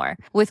much more.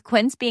 With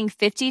Quince being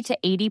 50 to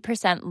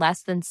 80%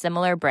 less than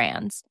similar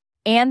brands.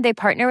 And they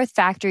partner with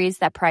factories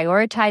that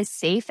prioritize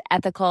safe,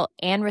 ethical,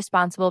 and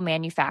responsible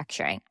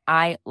manufacturing.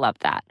 I love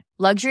that.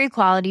 Luxury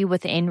quality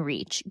within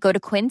reach. Go to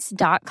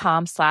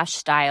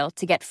quince.com/style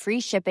to get free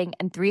shipping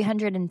and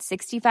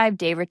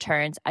 365-day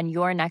returns on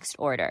your next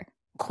order.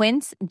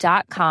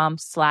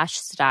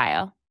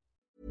 Quince.com/style.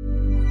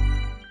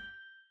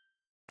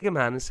 Bigger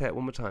man and say it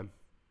one more time.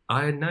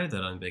 I know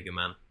that I'm bigger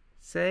man.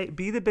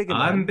 Be the bigger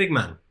man. I'm big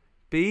man.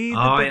 Be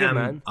the bigger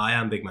man. I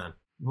am big man.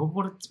 Well,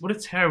 what a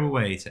terrible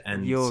way to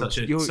end such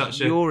a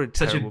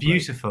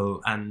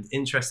beautiful and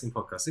interesting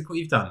podcast. Look what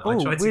you've done.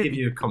 I tried to give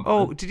you a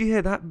compliment. Oh, did you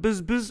hear that?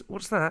 Buzz, buzz.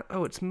 What's that?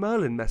 Oh, it's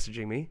Merlin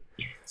messaging me.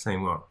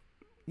 Saying what?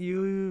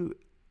 You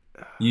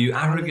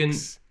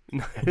arrogant.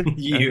 No.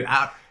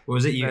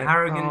 Was it you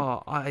arrogant?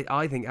 Oh,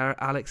 I think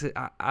Alex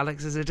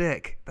is a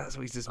dick. That's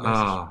what he's just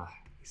messaged. Oh,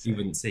 he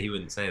wouldn't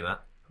say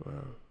that.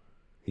 Well,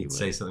 He'd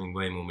say something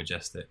way more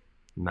majestic,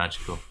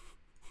 magical.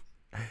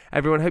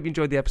 Everyone, hope you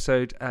enjoyed the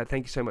episode.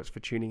 Thank you so much for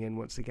tuning in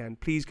once again.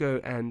 Please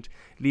go and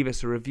leave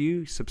us a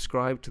review,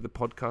 subscribe to the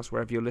podcast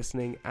wherever you're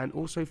listening, and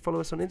also follow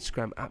us on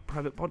Instagram at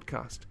Private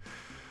Podcast.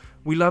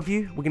 We love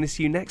you. We're going to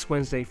see you next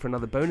Wednesday for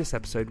another bonus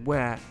episode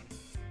where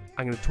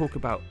I'm going to talk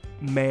about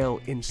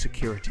male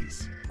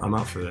insecurities. I'm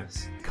up for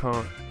this.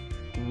 Can't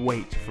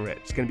wait for it.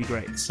 It's going to be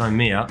great. Sign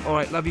me up. All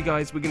right, love you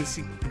guys. We're going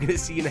to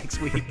see you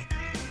next week.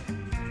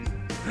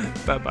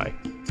 Bye-bye.